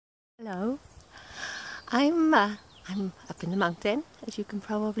Hello, I'm up in the mountain, as you can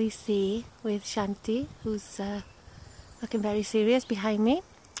probably see, with Shanti, who's looking very serious behind me,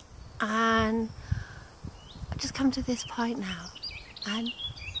 and I've just come to this point now, and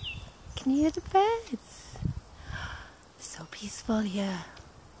can you hear the birds? It's so peaceful here.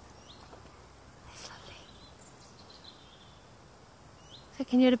 It's lovely. So I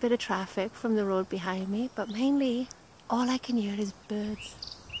can hear a bit of traffic from the road behind me, but mainly all I can hear is birds.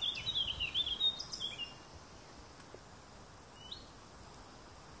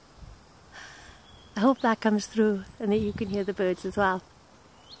 I hope that comes through and that you can hear the birds as well.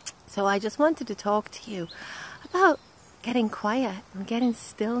 So I just wanted to talk to you about getting quiet and getting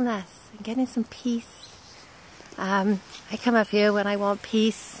stillness and getting some peace. I come up here when I want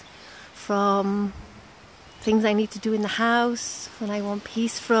peace from things I need to do in the house, when I want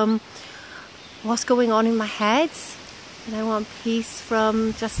peace from what's going on in my head, when I want peace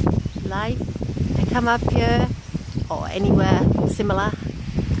from just life. I come up here or anywhere similar,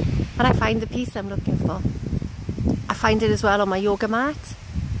 and I find the peace I'm looking for. I find it as well on my yoga mat.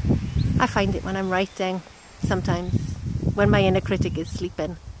 I find it when I'm writing sometimes, when my inner critic is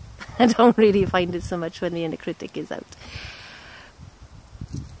sleeping. I don't really find it so much when the inner critic is out.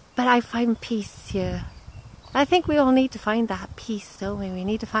 But I find peace here. I think we all need to find that peace, don't we? We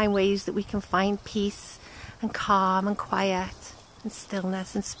need to find ways that we can find peace and calm and quiet and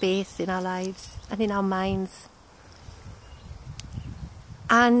stillness and space in our lives and in our minds.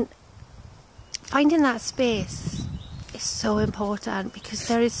 And finding that space is so important, because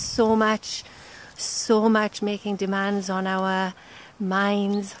there is so much making demands on our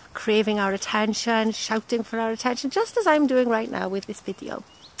minds, craving our attention, shouting for our attention, just as I'm doing right now with this video.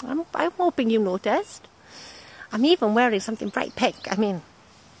 I'm hoping you noticed. I'm even wearing something bright pink. I mean,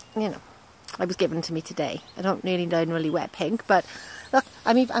 you know, it was given to me today. I don't really generally wear pink, but look,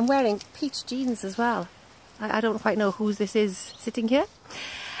 I'm wearing peach jeans as well. I don't quite know who this is sitting here.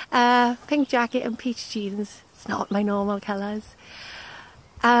 Pink jacket and peach jeans. It's not my normal colours.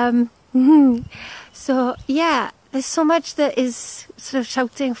 So yeah, there's so much that is sort of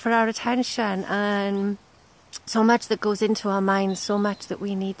shouting for our attention, and so much that goes into our minds, so much that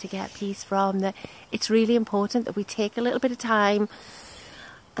we need to get peace from, that it's really important that we take a little bit of time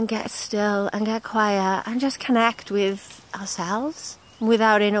and get still and get quiet and just connect with ourselves, with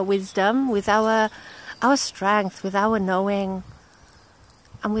our inner wisdom, with our strength, with our knowing,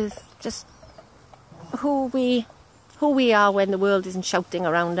 and with just who we are when the world isn't shouting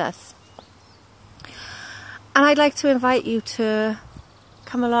around us. And I'd like to invite you to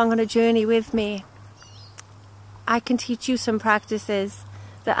come along on a journey with me. I can teach you some practices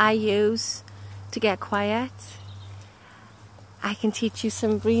that I use to get quiet. I can teach you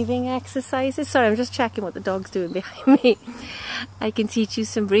some breathing exercises. Sorry, I'm just checking what the dog's doing behind me. I can teach you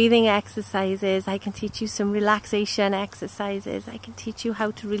some breathing exercises. I can teach you some relaxation exercises. I can teach you how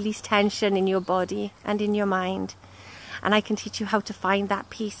to release tension in your body and in your mind. And I can teach you how to find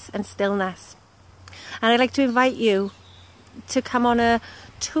that peace and stillness. And I'd like to invite you to come on a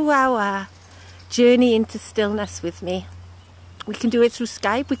 2-hour journey into stillness with me. We can do it through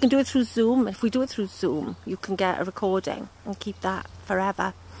Skype, we can do it through Zoom. If we do it through Zoom, you can get a recording and keep that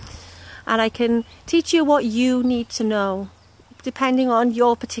forever. And I can teach you what you need to know, depending on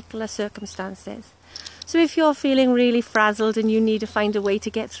your particular circumstances. So if you're feeling really frazzled and you need to find a way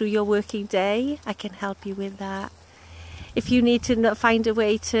to get through your working day, I can help you with that. If you need to find a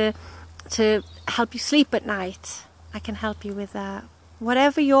way to help you sleep at night, I can help you with that.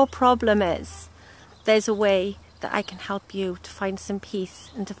 Whatever your problem is, there's a way that I can help you to find some peace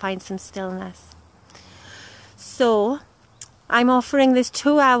and to find some stillness. So I'm offering this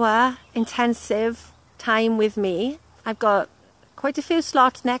 2-hour intensive time with me. I've got quite a few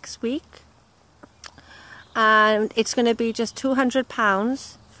slots next week, and it's going to be just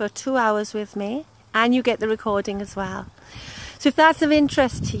 £200 for 2 hours with me, and you get the recording as well. So if that's of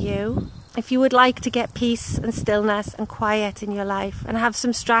interest to you, if you would like to get peace and stillness and quiet in your life and have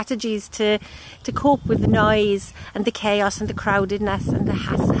some strategies to cope with the noise and the chaos and the crowdedness and the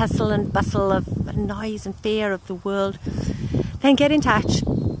hustle and bustle of noise and fear of the world, then get in touch.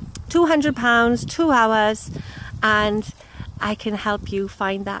 £200, 2 hours, and I can help you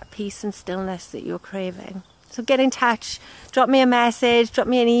find that peace and stillness that you're craving. So get in touch, drop me a message, drop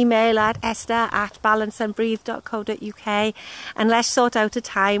me an email at esther@balanceandbreathe.co.uk, and let's sort out a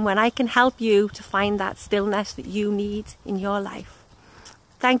time when I can help you to find that stillness that you need in your life.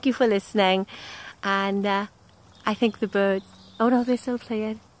 Thank you for listening, and I think the birds, oh no, they're still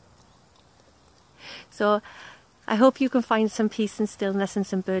playing. So I hope you can find some peace and stillness and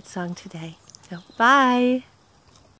some bird song today. So bye.